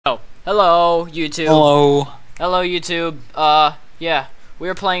Hello, YouTube. Hello. Hello, YouTube. Yeah, we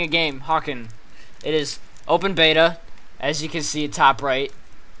are playing a game, Hawken. It is open beta, as you can see, top right,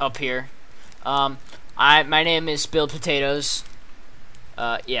 up here. My name is Spilled Potatoes.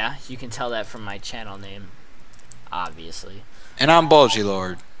 Yeah, you can tell that from my channel name, obviously. And I'm Bulgy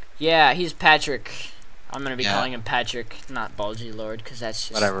Lord. Yeah, he's Patrick. I'm gonna be Yeah. calling him Patrick, not Bulgy Lord, because that's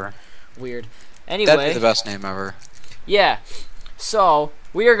just Whatever. weird. Anyway, That'd be the best name ever. yeah. So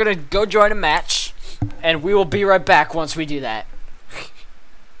we are gonna go join a match, and we will be right back once we do that.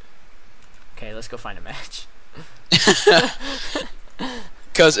 Okay, let's go find a match.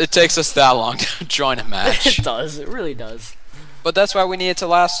 Because it takes us that long to join a match. It does. It really does. But that's why we need it to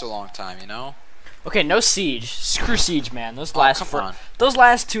last a long time, you know? Okay, no siege. Screw siege, man. Those Oh, last come on. those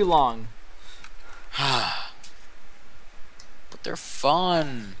last too long. But they're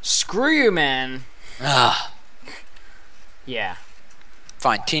fun. Screw you, man. Ah. Yeah.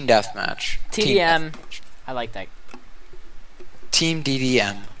 Fine, team deathmatch. TDM. I like that. Team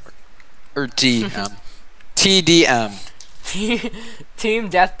DDM. Or DM. TDM. Team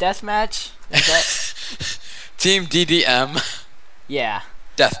deathmatch. Is that? Team DDM. Yeah.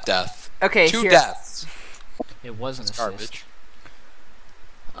 Death. Okay. Two here. deaths. It wasn't It's a garbage.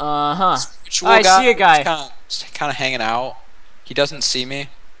 Uh-huh. I see a guy. Kind of hanging out. He doesn't see me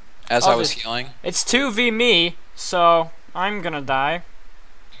as Oh, I was healing. It's 2v me, so I'm gonna die.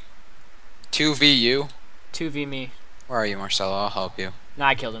 2v you. 2v me. Where are you, Marcelo? I'll help you. No,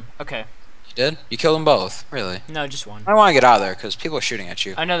 I killed him. Okay. You did? You killed them both? Really? No, just one. I want to get out of there because people are shooting at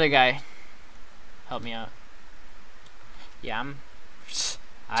you. Another guy. Help me out. Yeah, I'm...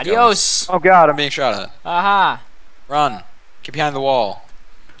 Adios! Oh god, I'm being shot at. Aha! Run. Get behind the wall.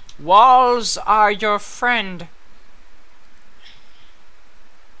 Walls are your friend.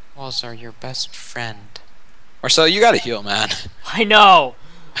 Walls are your best friend. Marcelo, you gotta heal, man. I know!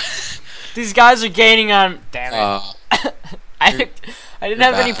 These guys are gaining on... Damn it. I didn't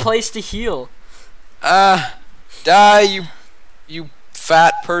have any bad. place to heal. Die, you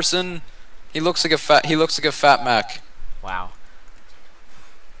fat person. He looks like a fat mech. Wow.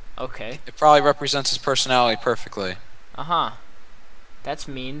 Okay. It probably represents his personality perfectly. Uh-huh. That's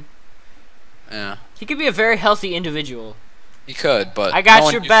mean. Yeah. He could be a very healthy individual. He could, but I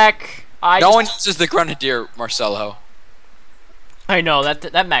got your back. No one uses the grenadier, Marcelo. I know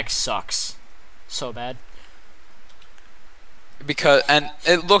that mech sucks. So bad. And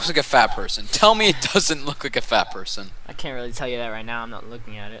it looks like a fat person. Tell me it doesn't look like a fat person. I can't really tell you that right now. I'm not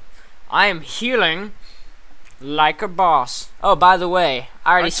looking at it. I am healing like a boss. Oh, by the way,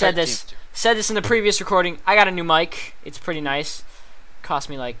 I already said this. Said this in the previous recording. I got a new mic. It's pretty nice. Cost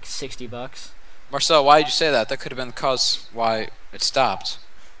me like $60. Marcel, why did you say that? That could have been the cause why it stopped.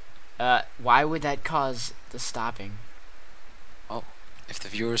 Why would that cause the stopping? Well, if the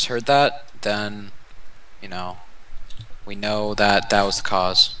viewers heard that, then, you know, we know that that was the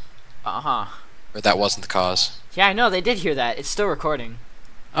cause. Uh-huh. Or that wasn't the cause. Yeah, I know. They did hear that. It's still recording.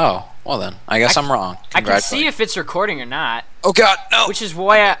 Oh, well then. I guess I'm wrong. I can see if it's recording or not. Oh god, no! Which is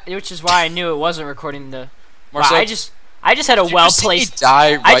why I knew it wasn't recording the... Marcel, wow, I just had a well-placed...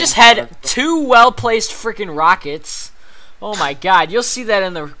 I just had two well-placed freaking rockets. Oh my god, you'll see that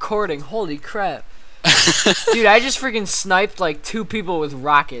in the recording. Holy crap. Dude, I just freaking sniped like two people with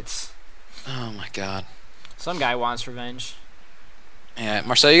rockets. Oh my god. Some guy wants revenge. Yeah,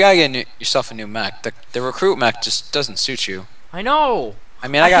 Marcel, you gotta get yourself a new mech. The recruit mech just doesn't suit you. I know. I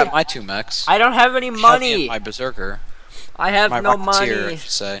mean, I got my two mechs. I don't have any money. My berserker. I have no Rocketeer, money. I should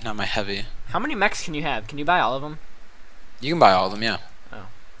say, not my heavy. How many mechs can you have? Can you buy all of them? You can buy all of them, yeah. Oh.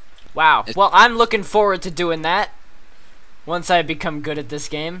 Wow. Well, I'm looking forward to doing that. Once I become good at this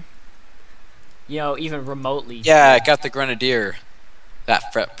game. You know, even remotely. Yeah, I got the grenadier.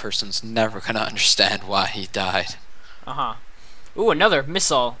 That fat person's never gonna understand why he died. Uh-huh. Ooh, another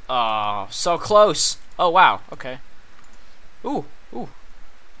missile. Oh, so close. Oh, wow. Okay. Ooh.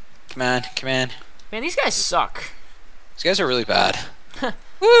 Come on. Man, these guys suck. These guys are really bad.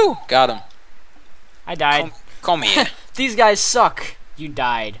 Woo! Got him. I died. Come here. These guys suck. You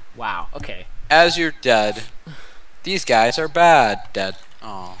died. Wow. Okay. As you're dead, these guys are bad. Dead.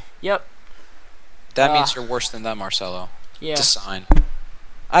 Oh. Yep. That means you're worse than them, Marcelo. Yeah. It's a sign.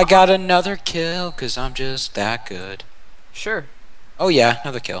 I got another kill, because I'm just that good. Sure. Oh yeah,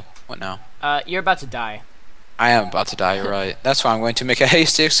 another kill. What now? You're about to die. I am about to die, you're right. That's why I'm going to make a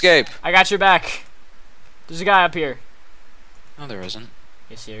hasty escape. I got your back. There's a guy up here. No, there isn't.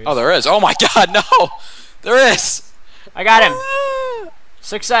 You serious? Oh, there is. Oh my god, no! There is! I got him.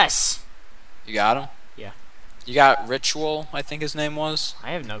 Success. You got him? Yeah. You got Ritual, I think his name was?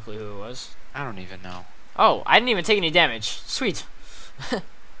 I have no clue who it was. I don't even know. Oh, I didn't even take any damage. Sweet.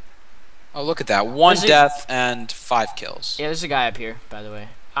 Oh, look at that. One There's a- death and 5 kills. Yeah, there's a guy up here, by the way.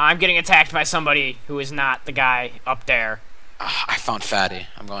 I'm getting attacked by somebody who is not the guy up there. Ah, I found Fatty.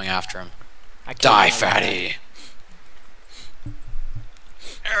 I'm going after him. I killed Die, another guy. Fatty.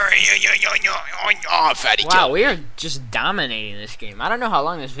 Oh, Fatty Wow, killed. we are just dominating this game. I don't know how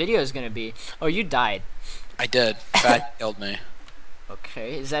long this video is going to be. Oh, you died. I did. Fatty killed me.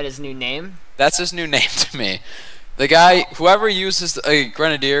 Okay, is that his new name? That's his new name to me. The guy, whoever uses a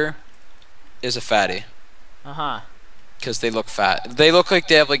grenadier, is a fatty. Uh-huh. Because they look fat. They look like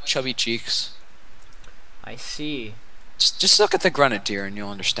they have like chubby cheeks. I see. Just look at the grenadier and you'll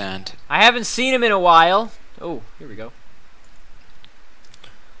understand. I haven't seen him in a while. Oh, here we go.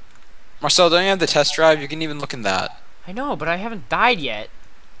 Marcel, don't you have the test drive? You can even look in that. I know, but I haven't died yet.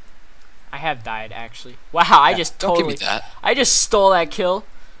 I have died, actually. Wow, I just Don't totally... give me that. I just stole that kill.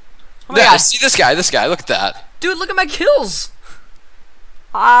 Oh my Yeah, god. see this guy, look at that. Dude, look at my kills!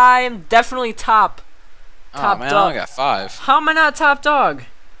 I am definitely top. Top Oh man, dog. I only got 5. How am I not top dog?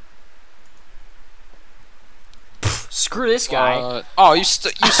 Pfft, screw this guy. Oh, you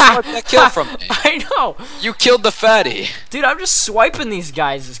swiped that kill from me. I know. You killed the fatty. Dude, I'm just swiping these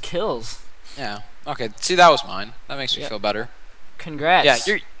guys as kills. Yeah. Okay, see that was mine. That makes me Yep. feel better. Congrats. Yeah,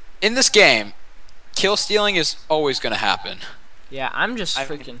 you're in this game. Kill stealing is always gonna happen. Yeah, I'm just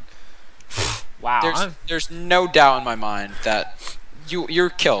freaking... Wow. There's no doubt in my mind that your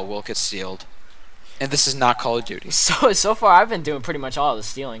kill will get sealed. And this is not Call of Duty. So far, I've been doing pretty much all of the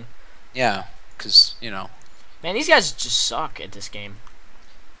stealing. Yeah, because, you know. Man, these guys just suck at this game.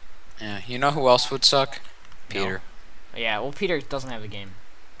 Yeah, you know who else would suck? Peter. Yeah, well, Peter doesn't have a game.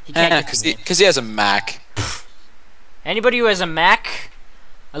 He can't get the game. Because he has a Mac. Anybody who has a Mac,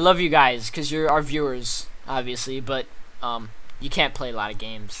 I love you guys, because you're our viewers, obviously, but you can't play a lot of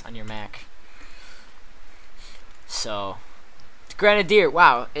games on your Mac. So, Grenadier,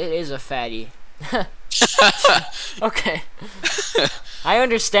 wow, it is a fatty. Okay. I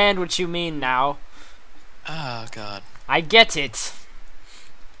understand what you mean now. Oh, God. I get it.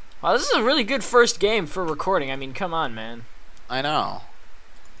 Wow, this is a really good first game for recording. I mean, come on, man. I know.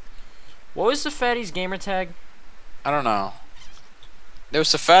 What was the fatty's gamer tag? I don't know. There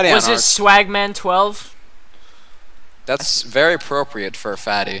was a fatty Was on it ours. Swagman12? That's very appropriate for a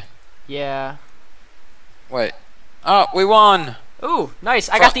fatty. Yeah. Wait. Oh, we won! Ooh, nice.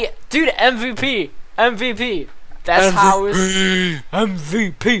 I got the... Dude, MVP. MVP. That's how it...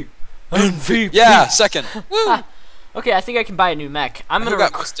 MVP. MVP. Yeah, second. Woo! Okay, I think I can buy a new mech. I'm Who gonna...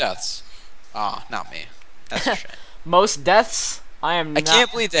 got most deaths? Ah, not me. That's a shame. Most deaths? I am I not...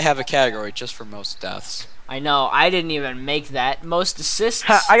 can't believe they have a category just for most deaths. I know. I didn't even make that. Most assists?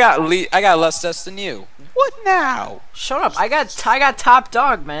 I got less deaths than you. What now? Shut up. I got top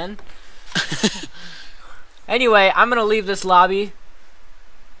dog, man. Anyway, I'm gonna leave this lobby.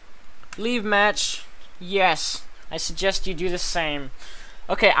 Leave match. Yes. I suggest you do the same.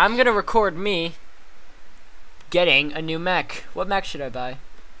 Okay, I'm gonna record me getting a new mech. What mech should I buy?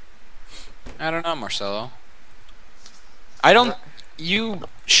 I don't know, Marcelo. I don't. You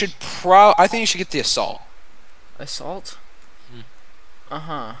should I think you should get the assault. Assault?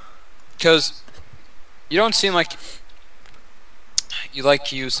 Uh-huh. Because you don't seem like you like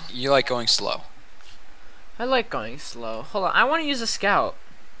going slow. I like going slow. Hold on, I want to use a scout.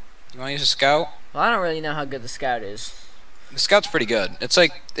 You want to use a scout? Well, I don't really know how good the scout is. The scout's pretty good. It's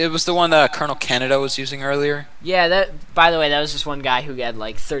like it was the one that Colonel Canada was using earlier. Yeah, that. By the way, that was just one guy who had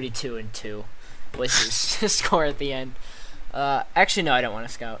like 32 and 2 was his score at the end. Actually, no, I don't want a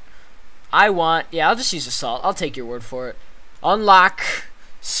scout. Yeah, I'll just use assault. I'll take your word for it. Unlock.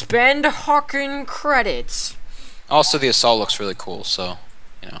 Spend Hawken credits. Also, the assault looks really cool, so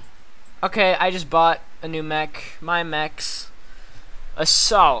you know. Okay, I just bought a new mech. My mechs.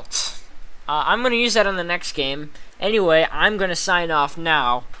 Assault. I'm gonna use that on the next game. Anyway, I'm gonna sign off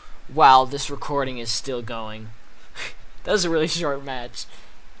now while this recording is still going. That was a really short match.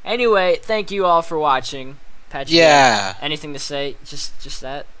 Anyway, thank you all for watching. Patrick, Yeah. anything to say? Just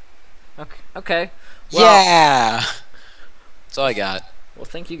that? Okay. Well, Yeah. That's all I got. Well,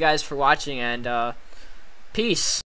 thank you guys for watching, and peace.